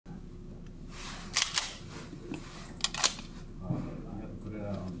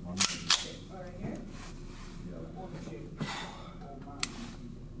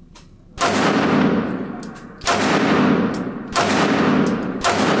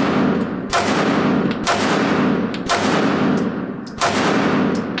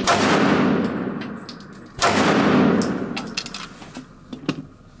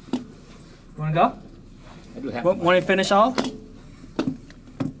Want to finish all?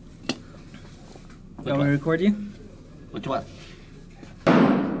 You want me to record you? Which one?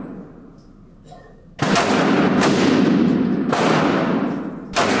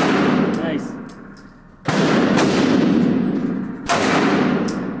 Nice.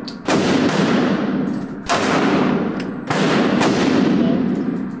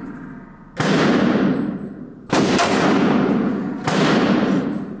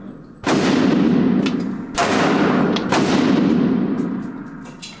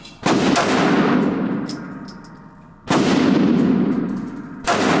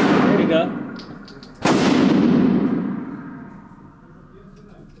 Go.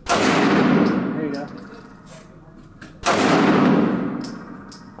 There you go.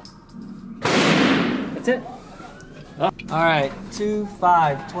 That's it. Oh. All right,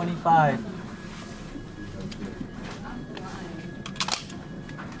 2-5-25.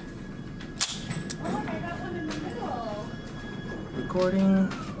 Recording.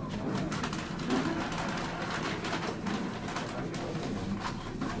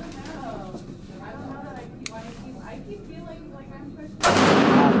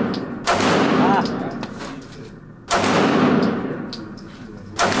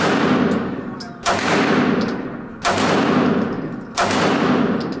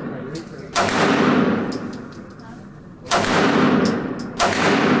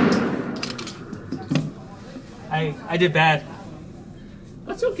 I did bad.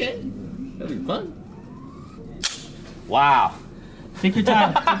 That's okay. That'll be fun. Wow. Take your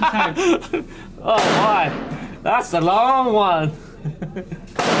time. Take your time. Oh boy, that's a long one.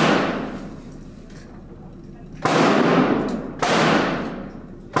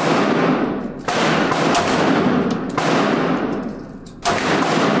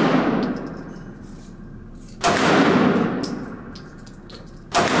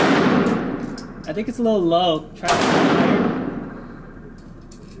 I think it's a little low. Try to higher.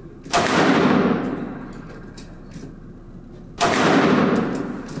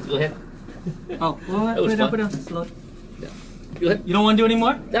 Go ahead. Oh, well, put it down. Slow. Yeah. Go ahead. You don't want to do any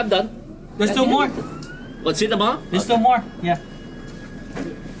more? Yeah, I'm done. There's still more. What's it about? There's still more. Yeah.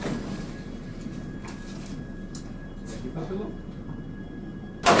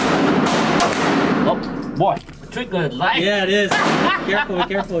 Oh boy, trigger light. Yeah, it is. Careful,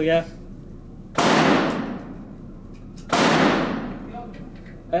 careful. Yeah.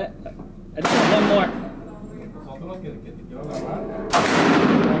 I just want one more.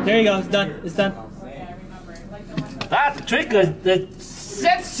 There you go. It's done. It's done. That trigger, the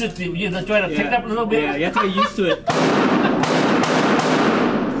sensitive. You know, trying to take it up a little bit. Yeah, you have to get used to it. There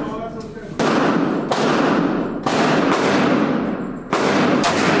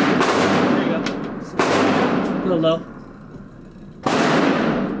you go. A little low.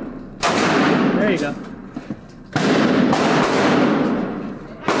 There you go.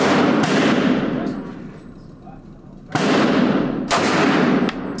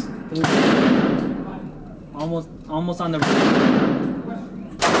 Almost on the.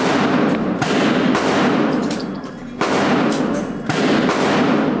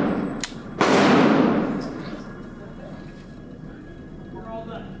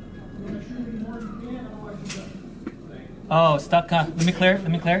 Oh, stuck, huh? Let me clear it.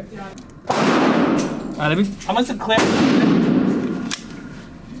 Let me clear it. Alright, I'm gonna clear.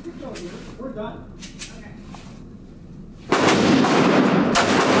 We're done.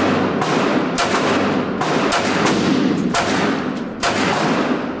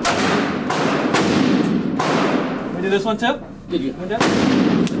 Do this one too? Did you?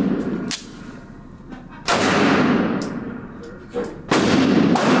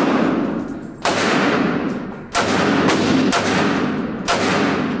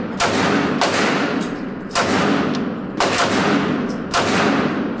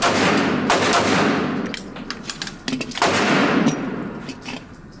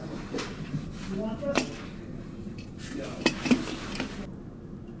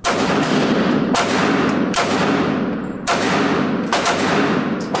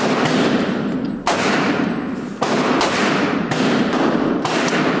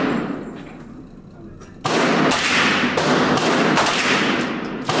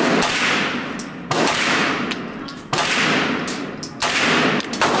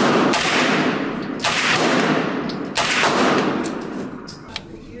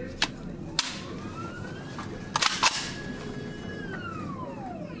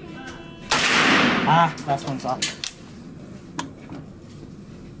 Ah, last one's off.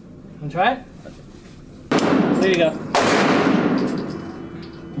 Wanna try it? There you go.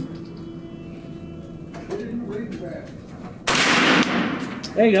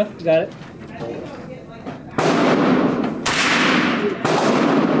 There you go, you got it.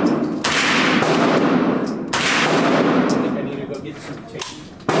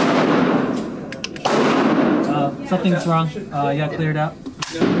 Something's wrong. You gotta clear it out.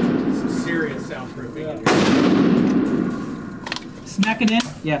 Some serious soundproofing in here. Smack it in.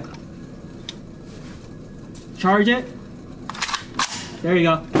 Yeah. Charge it. There you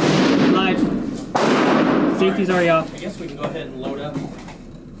go. Live. Safety's already off. I guess we can go ahead and load up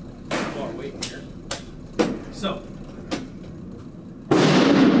while we're waiting here. So.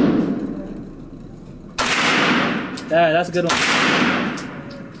 Yeah, that's a good one.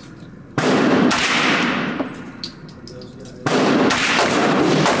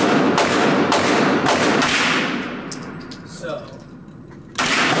 So.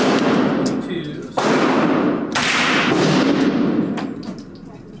 22s.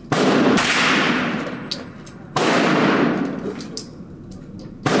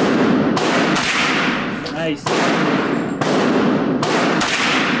 Nice.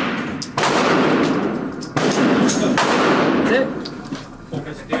 That's it.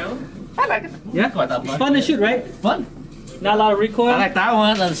 Focus down. I like it. Yeah. Quite that It's much. fun to shoot, right? Fun. Not a lot of recoil. I like that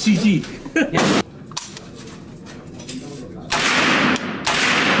one and CG. Yeah.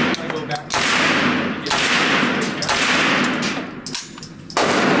 I go back.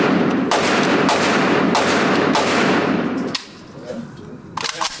 I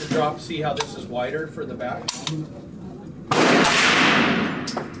have to drop, see how this is wider for the back.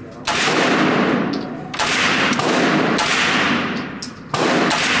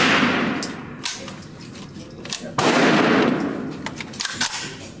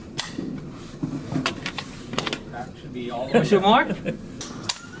 Back should be all the way. Shoot more?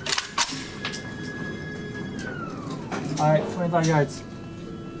 Alright, 25 yards.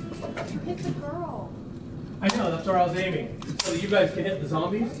 Hit the girl. I know, that's where I was aiming. So that you guys can hit the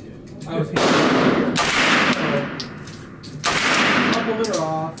zombies. I was hitting right here. So, couple that are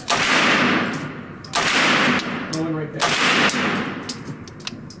off. Going right there.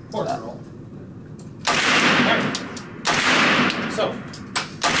 Poor girl. Alright. So,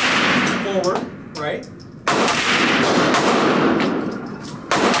 forward, right?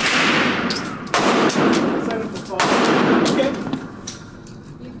 Okay.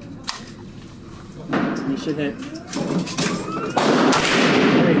 You should hit.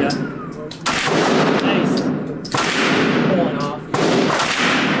 There you go. Nice. Pulling off.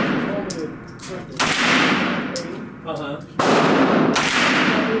 Uh-huh.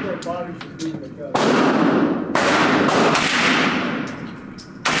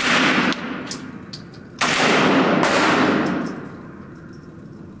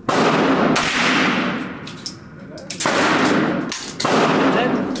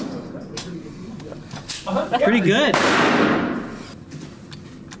 That's pretty good.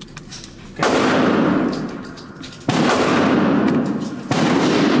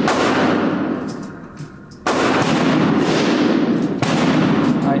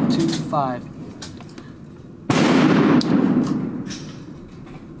 Alright, 2 to 5.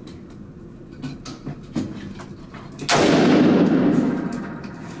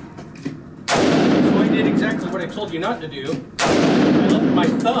 So I did exactly what I told you not to do. I left my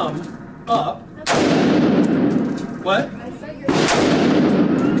thumb up. What? I set your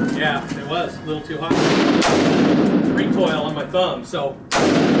Yeah, it was a little too hot. Recoil on my thumb, so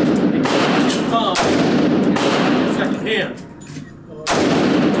thumb, second hand. A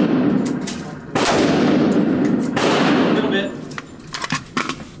little bit.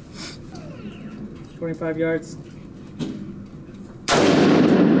 25 yards.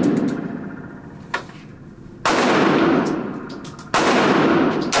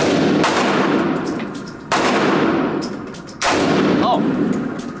 Oh,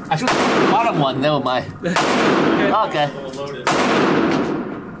 I shoot the bottom one. Never mind. Okay. A little loaded.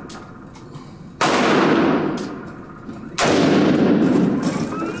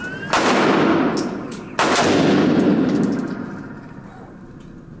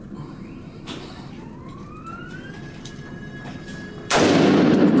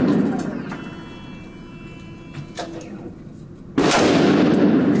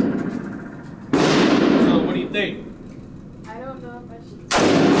 So what do you think? I don't know if I should.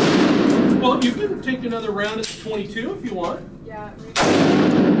 Well, you can take another round at the 22 if you want. Yeah.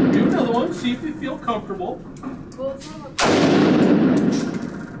 Do another one, see if you feel comfortable. Well, it's not.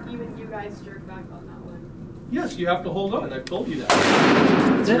 Even you guys jerk back on that one. Yes, you have to hold on. I've told you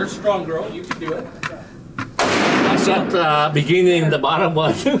that. You're a strong girl. You can do it. I shot beginning the bottom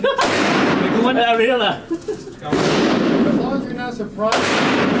one. One I realized. As long as you're not surprised,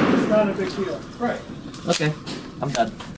 it's not a big deal. Right. Okay, I'm done.